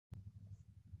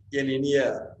என் இனிய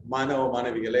மாணவ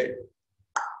மாணவிகளே,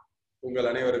 உங்கள்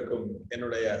அனைவருக்கும்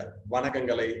என்னுடைய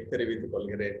வணக்கங்களை தெரிவித்துக்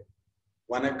கொள்கிறேன்.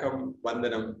 வணக்கம்,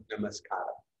 வந்தனம்,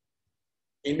 நமஸ்காரம்.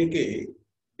 இன்னைக்கு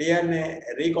டிஎன்ஏ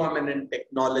ரீகாம்பினன்ட்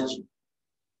டெக்னாலஜி,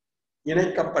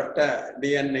 இணைக்கப்பட்ட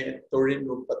டிஎன்ஏ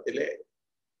தொழில்நுட்பத்திலே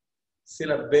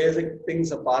சில பேசிக்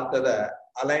திங்ஸ் பார்த்ததை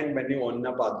அலைன் பண்ணி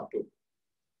ஒன்ன பார்த்துட்டோம்.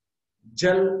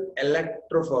 ஜெல்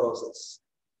எலக்ட்ரோஃபோரோசிஸ்,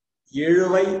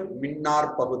 இழுவை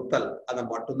மின்னார் பகுத்தல், அதை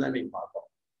மட்டும்தான் நீங்க பார்ப்போம்.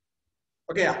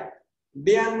 ஓகேயா?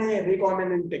 DNA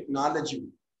recombinant technology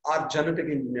R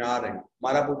genetic engineering,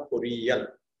 மரபு பொறியியல்,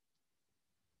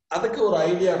 அதுக்கு ஒரு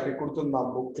ஐடியா அப்படி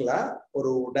கொடுத்துருந்தான் புக்ல,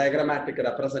 ஒரு டயக்ராமேட்டிக்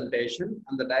ரெப்ரசன்டேஷன்.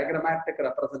 அந்த டயக்ராமேட்டிக்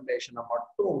ரெப்ரசன்டேஷனை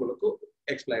மட்டும் உங்களுக்கு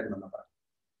எக்ஸ்பிளைன் பண்ண போறேன்.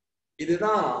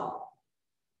 இதுதான்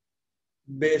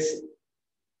பேஸ்.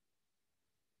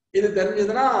 இது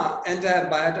தெரிஞ்சதுன்னா entire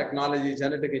biotechnology,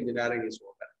 genetic engineering is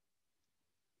over.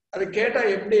 அது கேட்டா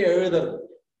எப்படி எழுதுறது?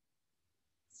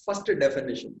 First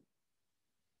definition: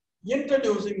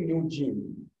 introducing new gene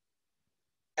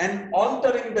and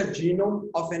altering the genome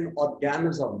of an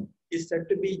organism is said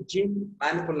to be gene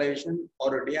manipulation or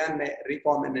DNA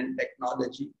recombinant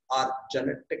technology or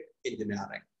genetic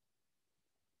engineering.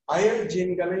 அயல்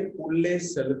ஜீன்களை உள்ளே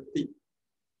செலுத்தி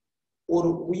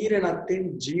ஒரு உயிரினத்தின்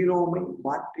ஜீனோமை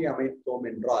மாற்றி அமைத்தோம்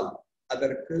என்றால்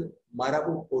அதற்கு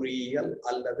மரபு பொறியியல்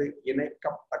அல்லது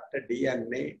இணைக்கப்பட்ட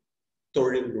டிஎன்ஏ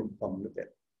தொழில்நுட்பம்.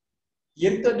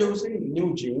 Introducing new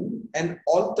gene and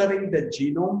altering the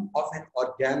genome of an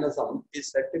organism is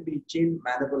said to be gene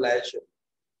manipulation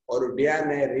or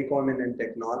DNA recombinant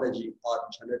technology or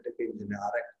genetic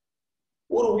engineering.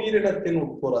 ஒரு உயிரினத்தின்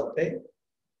உட்புறத்தை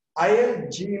அயல்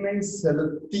ஜீனை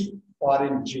செலுத்தி,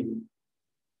 ஃபாரின் ஜீன்,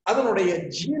 அதனுடைய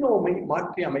ஜீனோமை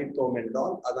மாற்றி அமைத்தோம்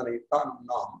என்றால் அதனைத்தான்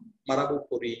நாம் மரபு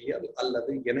பொறியியல்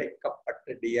அல்லது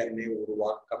இணைக்கப்பட்ட டிஎன்ஏ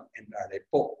உருவாக்கம் என்று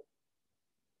அழைப்போம்.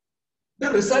 The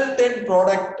resultant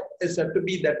product is said to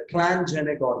be the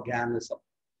transgenic organism.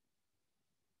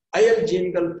 அயல்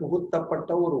ஜீன்கள் புகுத்தப்பட்ட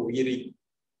ஒரு உயிரி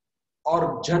or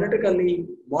genetically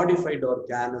modified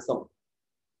organism,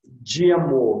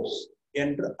 GMOs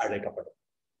என்று அழைக்கப்படும்.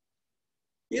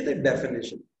 இது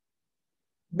டெஃபினிஷன்.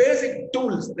 பேசிக்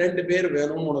டூல்ஸ் ரெண்டு பேர்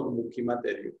வேணும், உனக்கு முக்கியமா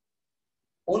தெரியும்.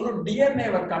 ஒன்னு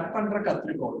டிஎன்ஏவை கட் பண்ற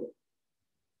கத்திரிக்கோள்,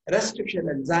 ரெஸ்ட்ரிக்ஷன்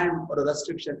என்சைம் ஒரு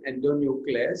restriction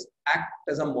endonuclease act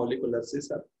as a molecular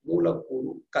scissor,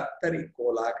 மூலக்கூறு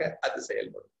கத்தரிக்கோலாக அது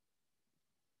செயல்படும்.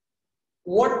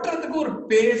 ஒட்டுறதுக்கு ஒரு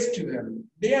பேஸ்ட் வேணும்,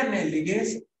 DNA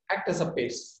ligase act as a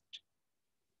paste.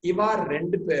 இவ்வாறு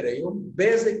ரெண்டு பேரையும்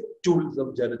பேசிக் டூல்ஸ்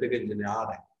ஆஃப் ஜெனடிக்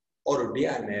இன்ஜினியரிங் ஒரு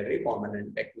டிஎன்ஏ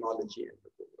ரீகாம்பினன்ட் டெக்னாலஜி என்று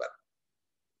கூறுவர்.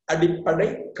 அடிப்படை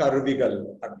கருவிகள்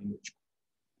அப்படின்னு வச்சுக்கோ.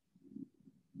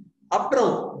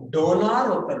 அப்புறம் டோனார்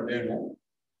ஒருத்தர் வேணும்,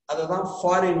 அதுதான்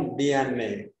foreign DNA,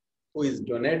 who is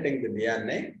donating the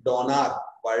DNA, donor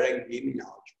வழங்கின்னு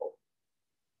ஞாபகம்.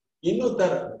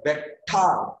 இன்னொருத்தர்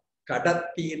வெக்டார்,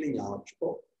 கடத்தின்னு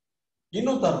ஞாபகம்.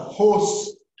 இன்னொருத்தர்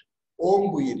ஹோஸ்ட்,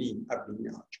 ஓம்புயிரி அப்படின்னு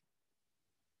ஞாபகம்.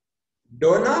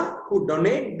 Donor who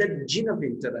donate the gene of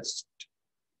interest,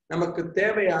 நமக்கு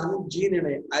தேவையான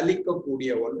ஜீனினை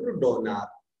அளிக்கக்கூடிய ஒன்று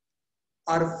டோனார்.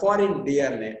 ஆர் ஃபாரின்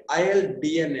டிஎன்ஏ, அயல்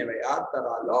டிஎன்ஏவை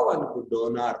ஆத்தராலோ அவனுக்கு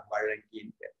டோனார்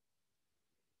வழங்கிட்டு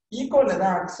ஈகோல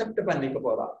தான் அக்செப்ட் பண்ணிக்க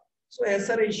போறான். ஸோ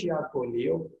எசரேஷியா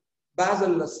கோலியோ,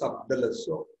 பேசில்லஸ்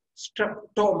சப்டிலஸோ,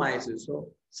 ஸ்ட்ரெப்டோமைசிஸோ,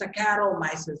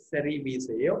 சக்காரோமைசிஸ்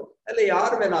செரிவிஸையோ அதில்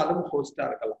யார் வேணாலும் ஹோஸ்டா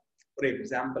இருக்கலாம். ஒரு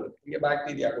எக்ஸாம்பிள், இங்க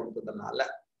பாக்டீரியா கொடுத்ததுனால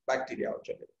பாக்டீரியாவை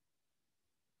சொல்லு.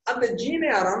 அந்த ஜீனை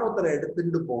யாரான ஒருத்தரை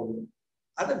எடுத்துட்டு போகணும்,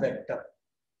 அது வெக்டர்.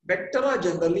 வெக்டரா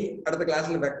ஜெனரலி அடுத்த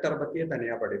கிளாஸ்ல வெக்டர் பத்தியே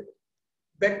தனியா படிப்போம்.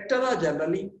 வெக்டரா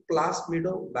ஜெனரலி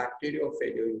பிளாஸ்மிடோ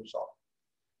பாக்டீரியோஃபேஜோ யூஸ் ஆகும்.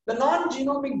 The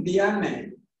non-genomic DNA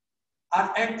or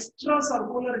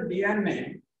extracellular DNA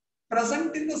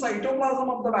present in the cytoplasm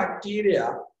of the bacteria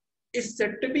is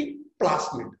said to be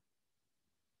plasmid.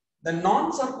 The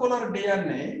non-genomic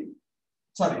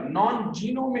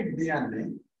DNA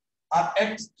or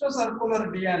extracellular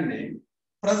DNA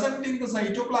present in the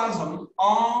cytoplasm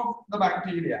of the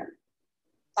bacteria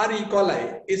or E. coli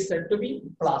is said to be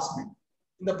plasmid.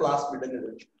 இந்த plasmid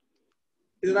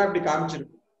இதுதான் இப்படி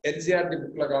காமிச்சிருக்கு. NCERT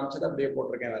புக்ல காமிச்சது அப்படியே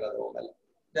போட்டிருக்கேன், வேற எதுவும் இல்லை.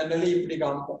 ஜெனரலி இப்படி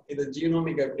காமிப்போம், இது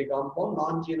ஜீனோமிக் எப்படி காமிப்போம்,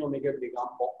 நான் ஜீனோமிக் எப்படி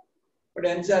காமிப்போம். பட்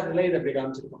என்சிஆர்டில இது எப்படி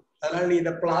காமிச்சிருக்கோம். அதனால நீ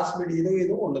இதை பிளாஸ்மிட்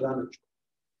இதுவும் ஒண்ணுதான் வச்சுக்கோ.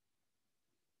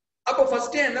 அப்போ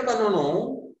ஃபர்ஸ்ட் என்ன பண்ணணும்,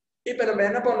 இப்ப நம்ம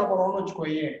என்ன பண்ண போறோம்னு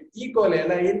வச்சுக்கோயே,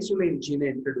 ஈகோலையில இன்சுலின் ஜீனை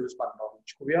இன்ட்ரடியூஸ் பண்றோம்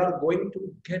வச்சுக்கோ. We are going to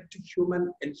get human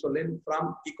insulin from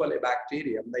E. coli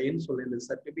bacterium. The insulin is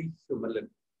said to be humalin.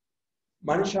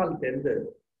 மனுஷால் தெரிந்து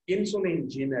இன்சுலின்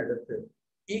ஜீனை எடுத்து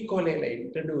ஈகோலையில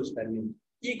இன்ட்ரடியூஸ் பண்ணி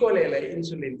ஈகோலையில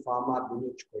இன்சுலின் ஃபார்ம் ஆகுதுன்னு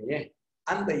வச்சுக்கோயே,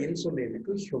 and the insulin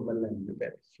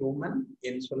human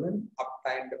insulin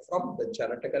obtained from the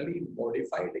genetically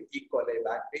modified E. coli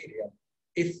bacteria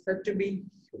is said to be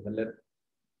human.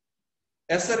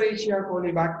 Escherichia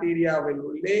coli bacteria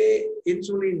will lay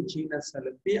insulin gene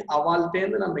செலுத்தி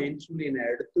அவால்டேந்து நம்ம insulin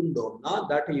எடுத்துட்டோம்னா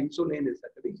that insulin is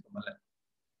said to be human.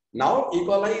 Now E.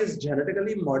 coli is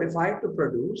genetically modified to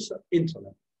produce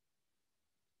insulin.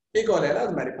 E. coli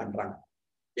அது மாதிரி பண்றாங்க.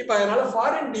 இப்ப அதனால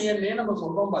foreign DNA நம்ம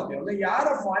சொல்றோம் பார்த்தீங்கன்னா யார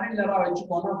ஃபாரினரா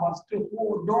வச்சுக்கோனா ஃபர்ஸ்ட்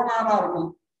டோனரா இருக்கும்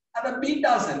அத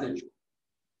பீட்டா செல் வச்சுக்கோ.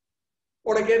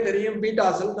 உனக்கே தெரியும் பீட்டா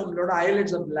செல் நம்மளோட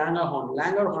ஐலட்ஸ் ஆஃப்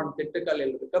லாங்கர்ஹார்ன்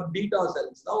திட்டுக்களில் இருக்க பீட்டா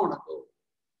செல்ஸ் தான் உனக்கு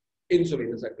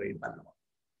இன்சுலின் செக்ரேட் பண்ணுவோம்.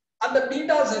 அந்த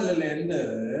பீட்டா செல்ல இருந்து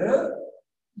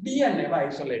டிஎன்ஏவை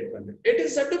ஐசோலேட் பண்ணு. It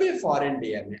is set to be foreign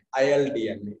DNA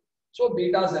ILDNA. So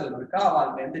beta செல் இருக்கா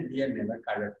அவள்கிட்ட இருந்து டிஎன்ஏவை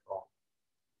கழட்டுறோம்.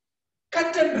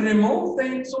 Cut and remove the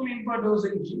insulin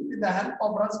producing gene with the help of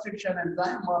restriction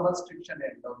enzyme or restriction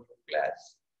endonuclease.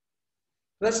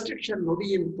 Restriction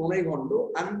nodiyin thunai kondu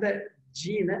and the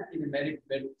gene in very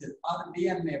bed or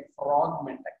DNA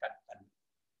fragment cut.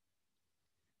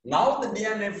 Now the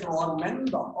DNA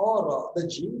fragment or the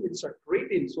gene which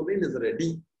secrete insulin is ready.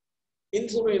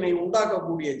 Insulin ஐ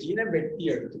உண்டாக்கக்கூடிய ஜீனை வெட்டி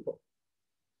எடுத்துக்கோ.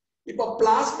 இப்போ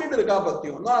plasmid இருக்கா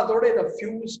பத்தியோம்னா அதோட இதை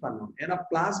fuse பண்ணணும். ஏன்னா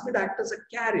plasmid act as a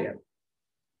carrier.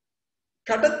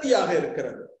 கடத்தியாக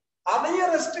இருக்கிறது. அதைய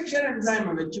ரெஸ்ட்ரிக்ஷன் என்சைம்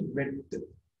வச்சு வெட்டு.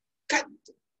 Cut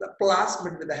the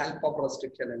plasmid with the help of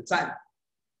restriction enzyme.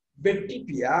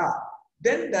 வெட்டிட்டியா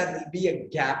then there will be a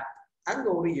gap. அங்க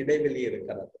ஒரு இடைவெளி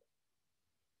இருக்கிறது.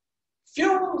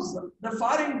 Fuse the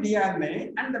foreign DNA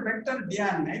and the vector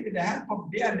DNA with the help of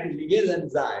DNA ligase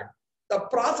enzyme. The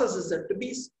process is said to be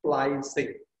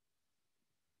splicing.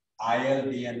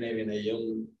 ILDNA வினையும்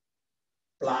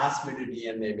plasmid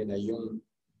DNA வினையும்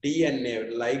DNA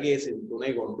ligase in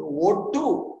துணை கொண்டு O2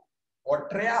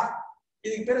 ஒற்றையா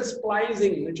இதுக்கு பேரு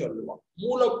splicing னு சொல்லுவோம்.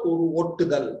 மூலக்கூறு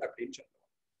ஒட்டுதல் அப்படின்னு சொல்லுவோம்.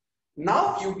 Now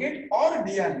you get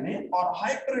ORDNA or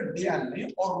hybrid DNA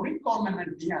or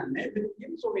recombinant DNA with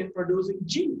insulin producing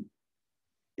gene.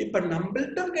 இப்ப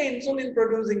நம்மள்ட்ட இருக்க இன்சுலின்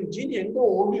ப்ரொடியூசிங் ஜீன் எங்க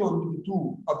ஓடி வந்துட்டு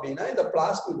அப்படின்னா இந்த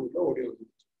பிளாஸ்மிட் உள்ள ஓடி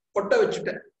வந்துச்சு. ஒட்ட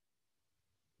வச்சுட்டேன்.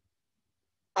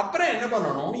 அப்புறம் என்ன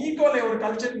பண்ணணும்? ஈகோலை ஒரு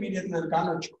கல்ச்சர் மீடியத்துல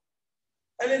இருக்கான்னு வச்சுக்கோ.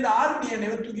 அதுல இந்த RDNA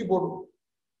தூக்கி போடும்.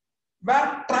 Where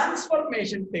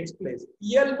transformation takes place.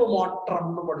 இயல்பு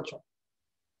மாற்றம்னு படிச்சோம்.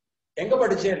 எங்க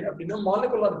படிச்சேன் அப்படின்னா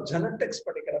மாலிகுலர் ஜெனடிக்ஸ்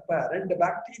படிக்கிறப்ப ரெண்டு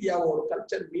பாக்டீரியா ஒரு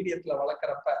கல்ச்சர் மீடியத்துல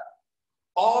வளர்க்கறப்ப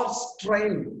ஆர்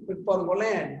ஸ்ட்ரெயின் இப்போ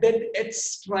டெட் எச்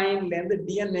ஸ்ட்ரெயின்ல இருந்து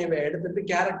டிஎன்ஏவை எடுத்துட்டு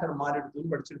கேரக்டர்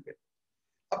மாறிடுதுன்னு படிச்சிருப்பேன்.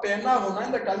 அப்ப என்ன ஆகும்னா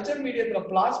இந்த கல்ச்சர் மீடியத்துல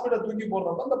பிளாஸ்மிட தூக்கி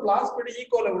போடுறப்ப அந்த பிளாஸ்மிட்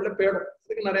ஈகோல உள்ள போயிடும்.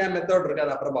 இதுக்கு நிறைய மெத்தட்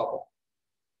இருக்காது, அப்புறம் பார்ப்போம்.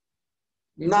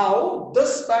 Now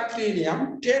this bacterium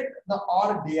take the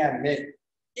RDNA.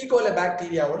 E. coli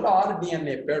bacteria will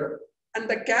RDNA paired and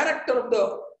the character of the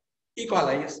E.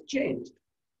 coli is changed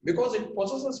because it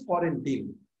possesses foreign gene.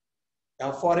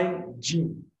 Foreign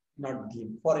gene, not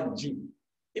gene, foreign gene.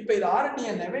 இப்போ இது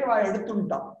RDNA வை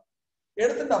எடுத்துட்டான்.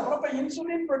 எடுத்துட்ட அப்புறம்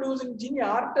insulin producing gene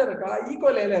யார்ட்ட இருக்கா? E.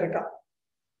 coliல இருக்கா.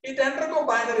 It undergo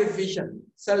binary fission,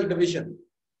 cell division.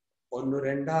 1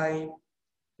 2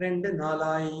 2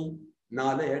 4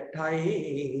 4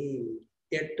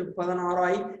 8 8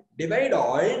 16 divide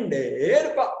ஆயிண்டே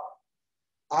இருப்பா.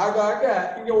 ஆக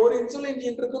இங்க ஒரு இன்சுலின்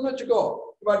ஜீன் இருக்குன்னு வச்சுக்கோ,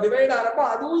 இப்ப டிவைட் ஆறப்ப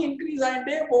அதுவும் இன்க்ரீஸ்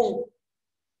ஆயிட்டே போகும்.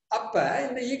 அப்ப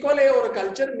இந்த ஈகோலை ஒரு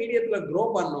கல்ச்சர் மீடியத்துல க்ரோ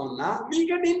பண்ணோம்னா we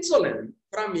get insulin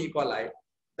from E. coli.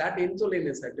 That insulin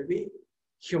is said to be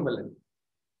human.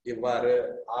 இவ்வாறு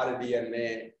RDNA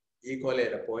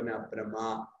ஈகோலைல போன அப்புறமா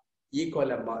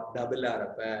ஈகோல டபுள்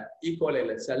ஆறப்ப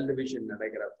ஈகோலைல செல் டிவிஷன்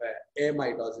நடக்கிறப்ப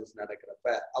ஏமைட்டோசிஸ் நடக்கிறப்ப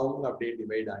அவங்க அப்படியே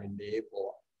டிவைட் ஆகிட்டே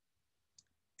போவாங்க.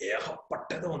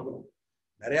 ஏகப்பட்டது வந்துடும்.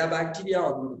 நிறைய பாக்டீரியா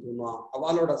வந்துடும்.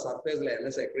 அவளோட சர்ஃபேஸ்ல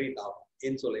என்ன செக்ரீட் ஆகும்?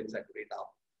 இன்சுலின் செக்ரீட்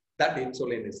ஆகும். That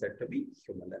insulin is said to be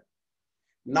human.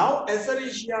 Now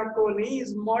Escherichia coli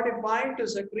is modified to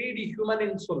secrete human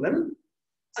insulin.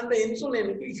 And the insulin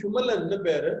is human ன்னு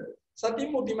பேரு.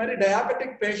 சத்தியமூர்த்தி மாதிரி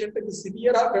டயாபெட்டிக் பேஷண்ட்டுக்கு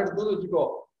சிவியரா எடுத்துன்னு வச்சுக்கோ,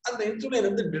 அந்த இன்சுலின்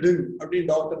வந்து டிடுங் அப்படின்னு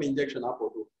டாக்டர் இன்ஜெக்ஷனா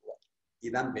போட்டு விட்டுருவோம்.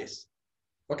 இதுதான் பேஸ்.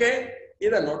 ஓகே,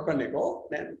 இதை நோட் பண்ணிக்கோ.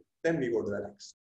 Then we go to the next.